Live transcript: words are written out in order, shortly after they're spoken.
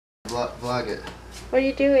Vlog it. What are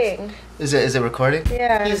you doing? Is it recording?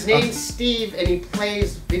 Yeah. His name's Steve and he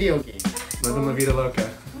plays video games. Living La Vida Loca.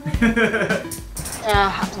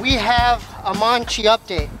 We have a Mangchi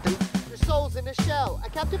update. The soul's in the shell. A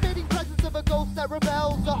captivating presence of a ghost that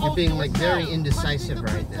rebels. You're being like very indecisive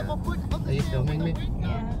right now. Are you filming me?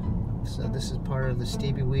 Yeah. So this is part of the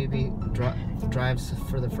Steebee Weebee drives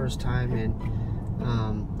for the first time in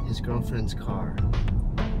his girlfriend's car.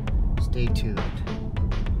 Stay tuned.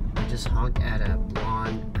 I just honked at a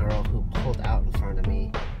blonde girl who pulled out in front of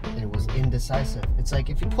me and was indecisive. It's like,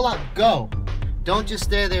 if you pull out, go. Don't just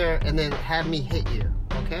stay there and then have me hit you,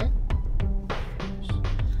 okay?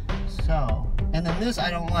 So, and then this I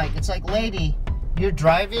don't like. It's like, lady, you're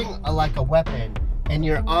driving like a weapon and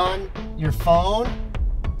you're on your phone.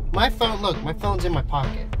 My phone, look, my phone's in my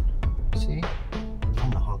pocket. See? I'm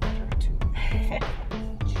gonna honk at her too.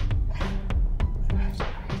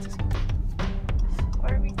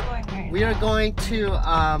 Where are we going right now? We are going to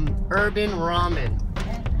Urban Ramen.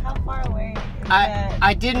 And how far away is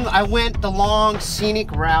I went the long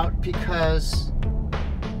scenic route because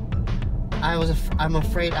I'm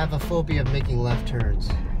afraid I have a phobia of making left turns.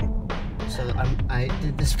 So I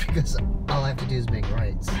did this because all I have to do is make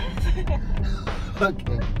rights.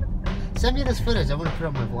 Okay. Send me this footage. I want to put it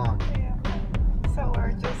on my vlog. Yeah. So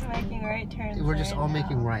we're just making right turns. We're just all now.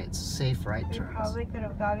 making rights, safe right We turns. probably could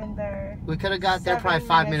have gotten there. We could have got there 7 probably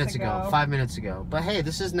 5 minutes minutes ago. ago. 5 minutes ago. But hey,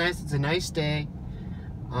 this is nice. It's a nice day.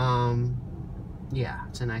 Yeah,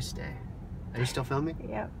 it's a nice day. Are you still filming?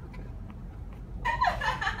 Yep.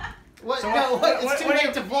 What? So No, what- it's too what-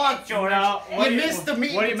 late to vlog, George. What You missed the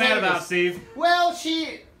meat. What are you and mad potatoes. about, Steve? Well,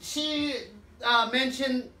 she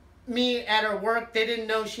mentioned me at her work. They didn't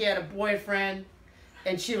know she had a boyfriend,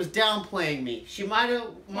 and she was downplaying me. She might as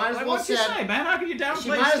well What'd you say, said. man? How can you She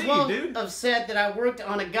downplay might as Steve, well dude? have said that I worked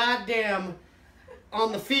on a goddamn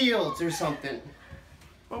on the fields or something.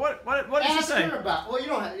 Well, what did she Ask say? her about. Well, you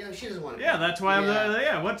don't have. You know, she doesn't want to. Yeah, that's why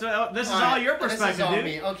I'm. What's this is all your perspective, this is all dude.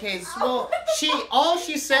 me. Okay, so well, all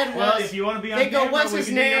she said was. Well, if you want to be on they go, camera, what's we his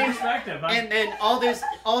can do your name? perspective. And then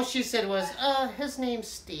all she said was, his name's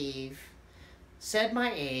Steve. Said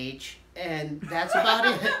my age, and that's about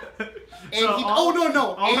it. And So he, all her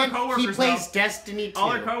and he coworkers plays know- Destiny too.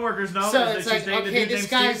 All her coworkers know So is it's that like, she's dating okay, a dude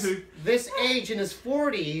this named guy's Steve this age in his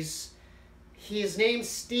 40s. His name's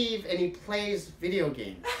Steve, and he plays video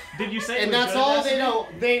games. who... Did you say And he was that's good at all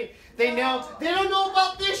Destiny? they know. They know. They don't know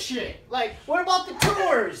about this shit. Like, what about the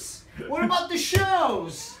tours? What about the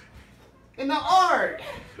shows? And the art?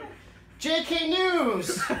 JK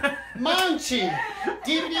News, Mangchi,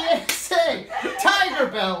 DBSA, Tiger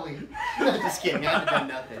Belly. No, just kidding. I haven't done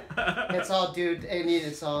nothing. It's all, dude. I mean,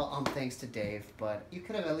 it's all thanks to Dave. But you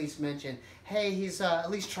could have at least mentioned, hey, he's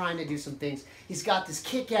at least trying to do some things. He's got this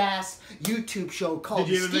kick-ass YouTube show called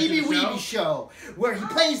Did you the even Steebee mention the Weebee Show, where he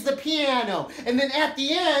plays the piano, and then at the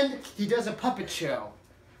end he does a puppet show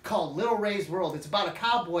called Little Ray's World. It's about a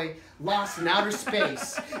cowboy lost in outer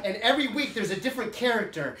space. And every week there's a different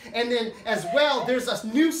character. And then as well, there's a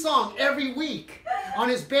new song every week on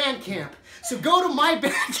his Bandcamp. So go to my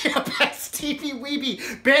Bandcamp at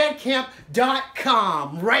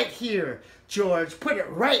steebeeweebeebandcamp.com right here, George. Put it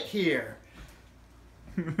right here.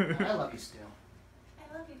 I love you still. I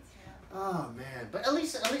love you too. Oh man, but at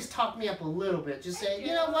least talk me up a little bit. Just say, you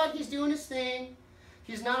know what, he's doing his thing.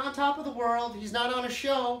 He's not on top of the world. He's not on a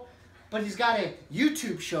show, but he's got a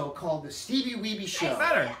YouTube show called the Steebee Weebee Show.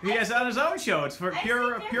 Better. He has on his own show. It's for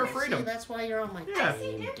pure See, freedom. that's why you're on my Yeah. I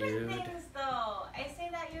say team, different dude. things though. I say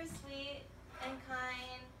that you're sweet and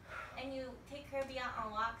kind, and you take Kerby out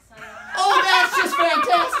on walks. So Oh, that's just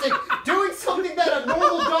fantastic! Doing something that a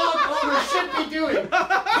normal dog owner should be doing.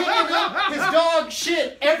 Picking up his dog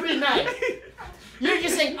shit every night. You're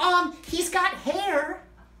just saying, he's got hair.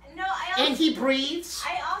 no, I also. And he breathes.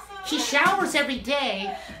 He showers every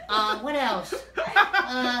day. What else?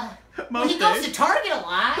 Well, Most he goes days. to Target a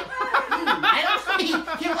lot. I don't know.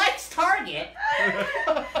 He likes Target. I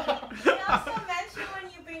also mentioned when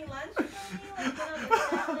you bring lunch for me, like little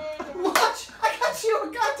salad. Watch, I got you a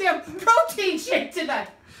goddamn protein shake tonight.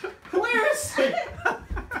 Where is it?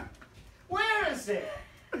 Where is it?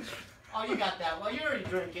 Oh, you got that. Well, you already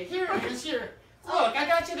drank it. Here it is. Here. Look, I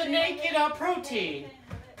got you the naked protein.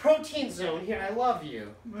 Protein zone. Here, I love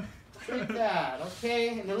you. Drink that, okay?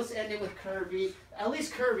 And then let's end it with Kerby. At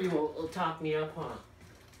least Kerby will talk me up, huh?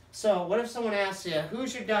 So, what if someone asks you,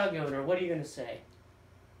 who's your dog owner? What are you going to say?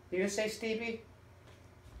 You going to say Steebee?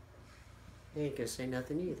 You ain't going to say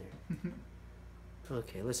nothing either.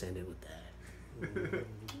 Okay, let's end it with that.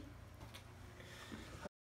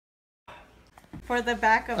 For the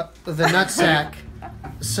back of The nutsack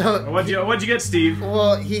So What'd you get, Steve?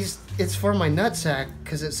 well, it's for my nutsack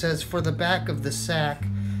because it says for the back of the sack.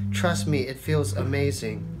 Trust me, it feels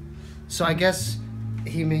amazing. So I guess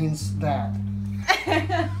he means that.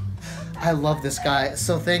 I love this guy.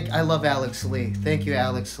 So I love Alex Lee. Thank you,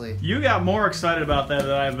 Alex Lee. You got more excited about that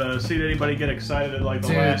than I've seen anybody get excited in like the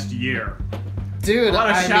last year. Dude, a lot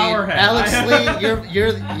of shower head. Alex Lee,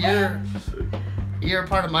 you're a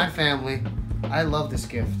part of my family. I love this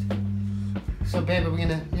gift. So, babe, we're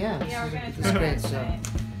gonna Yeah, we're gonna this is great. So,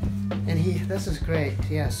 and this is great.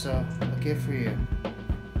 Yeah. So, a gift for you,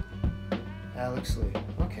 Alex Lee.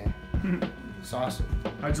 Okay. It's awesome.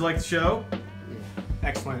 How'd you like the show?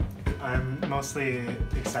 Excellent. I'm mostly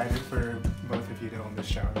excited for both of you to own this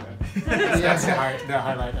show. That's the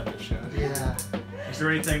highlight of the show. Yeah. Is there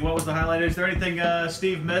anything? What was the highlight? Is there anything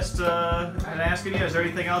Steve missed in asking you? Is there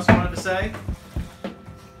anything else you wanted to say?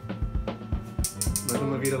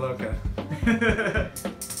 Living La Vida Loca.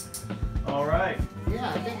 All right. Yeah,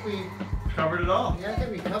 I think we covered it all. Yeah, I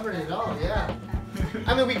think we covered it all. Yeah.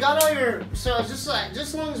 I mean, we got all your. So it's just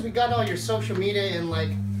as long as we got all your social media and like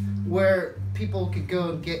where people could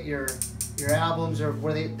go and get your albums or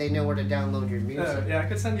where they know where to download your music. Yeah, I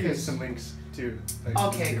could send you some links too. Like,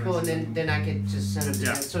 okay, cool. And then I could just send them to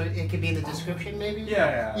Yeah. you. So it could be in the description, maybe.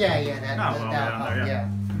 Yeah. That'll help. Yeah.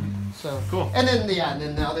 So cool. And then the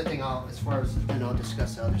other thing, as far as then I'll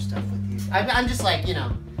discuss the other stuff with you. I'm just like You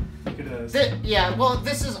could,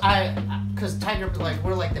 this is because Tiger, like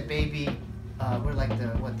we're like the baby, we're like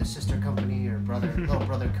the sister company or little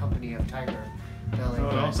brother company of Tiger. Oh,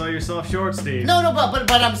 don't sell yourself short, Steve. No,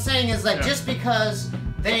 but I'm saying is like just because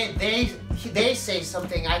they say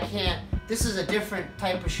something, I can't. This is a different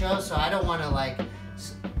type of show, so I don't want to like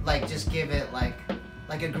just give it like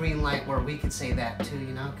a green light where we could say that too,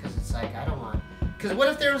 because it's like I don't want. Because what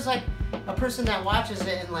if there was like a person that watches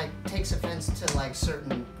it and like takes offense to like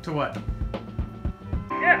certain. To what?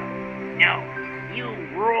 No, you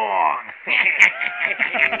wrong.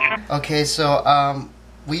 Okay, so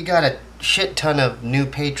we got a shit ton of new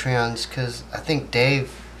Patreons because I think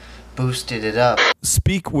Dave boosted it up.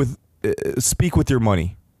 Speak with your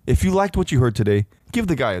money. If you liked what you heard today, give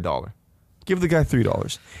the guy $1. Give the guy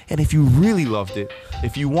 $3. And if you really loved it,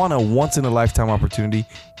 if you want a once-in-a-lifetime opportunity,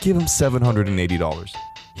 give him $780.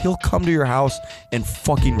 He'll come to your house and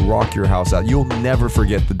fucking rock your house out. You'll never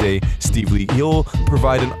forget the day, Steve Lee. He'll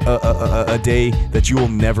provide a day that you will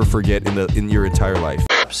never forget in your entire life.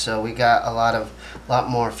 So we got a lot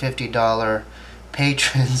more $50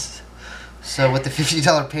 patrons. So with the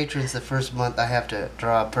 $50 patrons, the first month I have to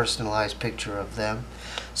draw a personalized picture of them.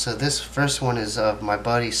 So this first one is of my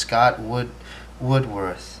buddy Scott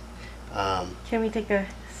Woodworth. Can we take a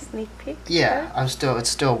sneak peek? Yeah, it's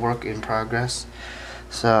still a work in progress.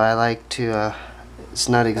 So I like to. It's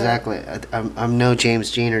not exactly. I'm no James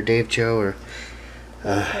Jean or Dave Joe or.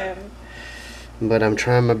 But I'm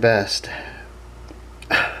trying my best.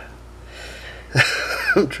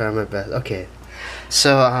 I'm trying my best. Okay.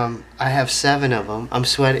 So I have 7 of them. I'm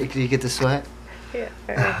sweating. Can you get the sweat? Yeah.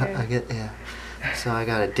 Right here. Yeah. So I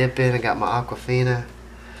got a dip in. I got my Aquafina.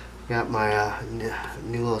 Got my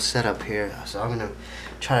new little setup here. So I'm gonna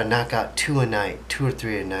try to knock out 2 or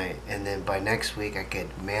 3 a night, and then by next week I could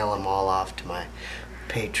mail them all off to my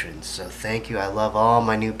patrons. So thank you. I love all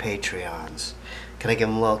my new Patreons. Can I get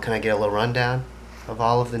a little rundown of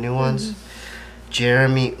all of the new ones?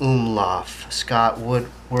 Jeremy Umloff, Scott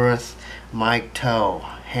Woodworth, Mike Toe,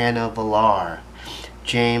 Hannah Villar,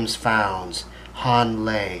 James Founds, Han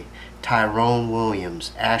Lay, Tyrone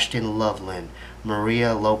Williams, Ashton Loveland,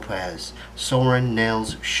 Maria Lopez, Soren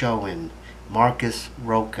Nels Showen, Marcus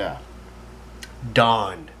Roca,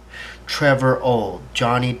 Don, Trevor Old,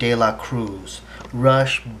 Johnny De La Cruz,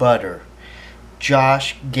 Rush Butter,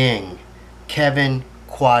 Josh Ging, Kevin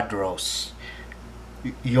Quadros,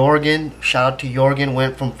 Jorgen, shout out to Jorgen,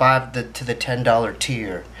 went from $5 to the $10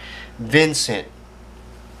 tier, Vincent,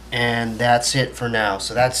 and that's it for now.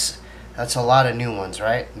 So that's a lot of new ones,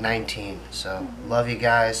 right? 19. So love you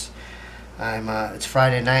guys. It's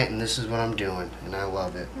Friday night and this is what I'm doing, and I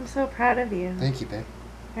love it. I'm so proud of you. Thank you, babe.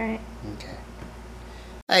 All right. Okay.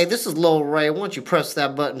 Hey, this is Lil Ray. Why don't you press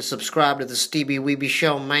that button to subscribe to the Steebee Weebee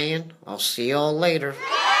Show, man? I'll see y'all later.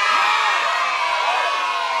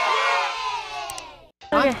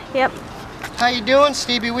 Okay. Yep. How you doing?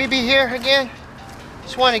 Steebee Weebee here again.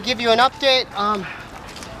 Just want to give you an update.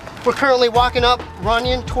 We're currently walking up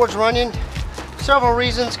Runyon, towards Runyon. Several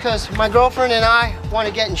reasons, because my girlfriend and I want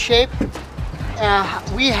to get in shape.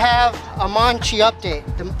 We have a Mangchi update.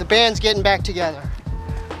 The band's getting back together.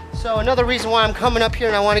 So another reason why I'm coming up here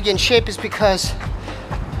and I want to get in shape is because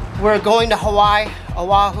we're going to Hawaii,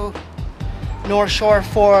 Oahu, North Shore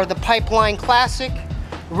for the Pipeline Classic.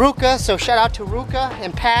 Ruka, so shout out to Ruka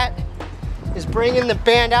and Pat, is bringing the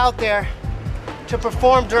band out there to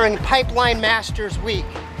perform during Pipeline Masters Week,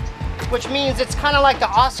 which means it's kind of like the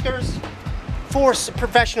Oscars for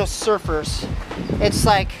professional surfers. It's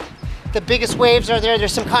like the biggest waves are there.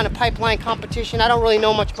 There's some kind of pipeline competition. I don't really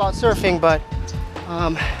know much about surfing, but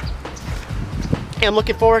I'm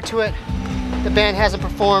looking forward to it. The band hasn't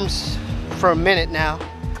performed for a minute now.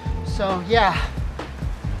 So yeah,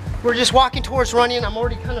 we're just walking towards Runyon. I'm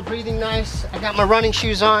already kind of breathing nice. I got my running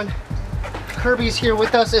shoes on. Kerby's here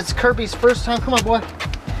with us. It's Kerby's first time. Come on, boy.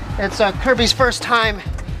 It's Kerby's first time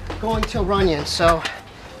going to Runyon. So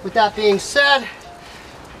with that being said,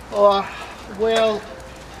 we'll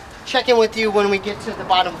check in with you when we get to the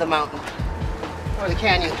bottom of the mountain or the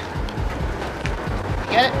canyon.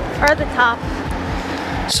 Get it? Or at the top.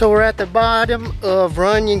 So we're at the bottom of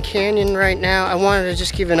Runyon Canyon right now. I wanted to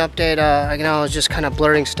just give an update. I know I was just kind of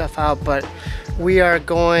blurring stuff out, but we are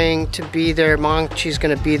going to be there. Mangchi's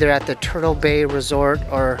going to be there at the Turtle Bay Resort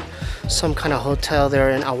or some kind of hotel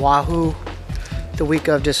there in Oahu the week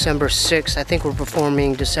of December 6th. I think we're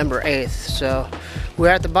performing December 8th. So we're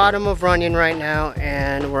at the bottom of Runyon right now,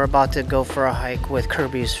 and we're about to go for a hike with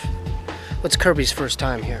Kerby's. What's Kerby's first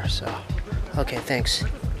time here? So, okay, thanks.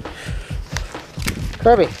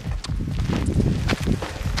 Kerby.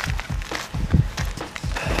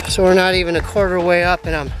 So we're not even a quarter way up,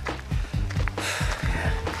 and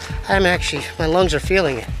I'm actually, my lungs are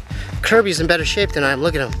feeling it. Kerby's in better shape than I am.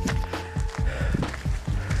 Look at him.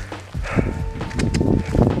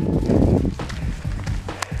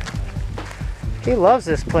 He loves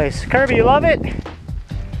this place. Kerby, you love it?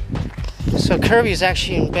 So Kerby's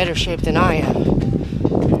actually in better shape than I am,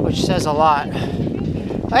 which says a lot.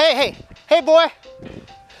 Hey, boy.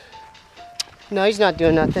 No, he's not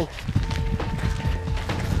doing nothing.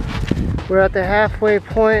 We're at the halfway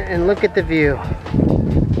point, and look at the view.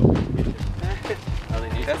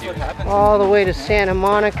 All the way to Santa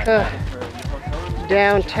Monica,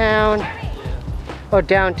 downtown,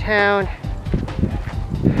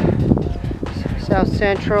 South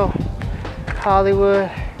Central, Hollywood,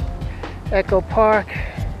 Echo Park.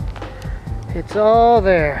 It's all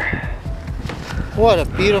there. What a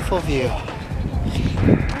beautiful view.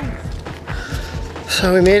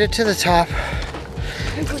 So we made it to the top.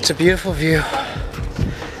 It's a beautiful view.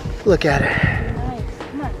 Look at it.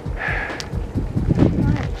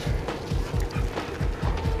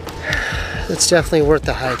 It's definitely worth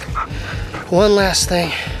the hike. One last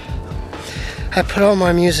thing. I put all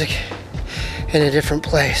my music in a different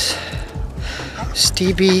place.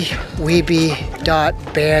 Steebee,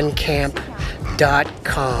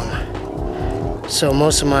 Weebee.bandcamp.com. So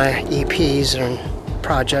most of my EPs and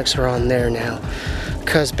projects are on there now.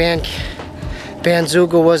 Because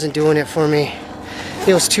Bandzoogle wasn't doing it for me.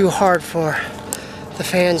 It was too hard for the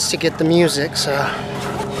fans to get the music, so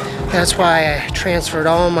that's why I transferred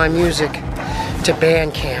all my music to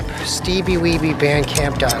Bandcamp.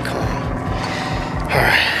 SteebeeWeebieBandcamp.com.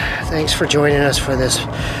 Alright, thanks for joining us for this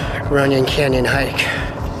Runyon Canyon hike.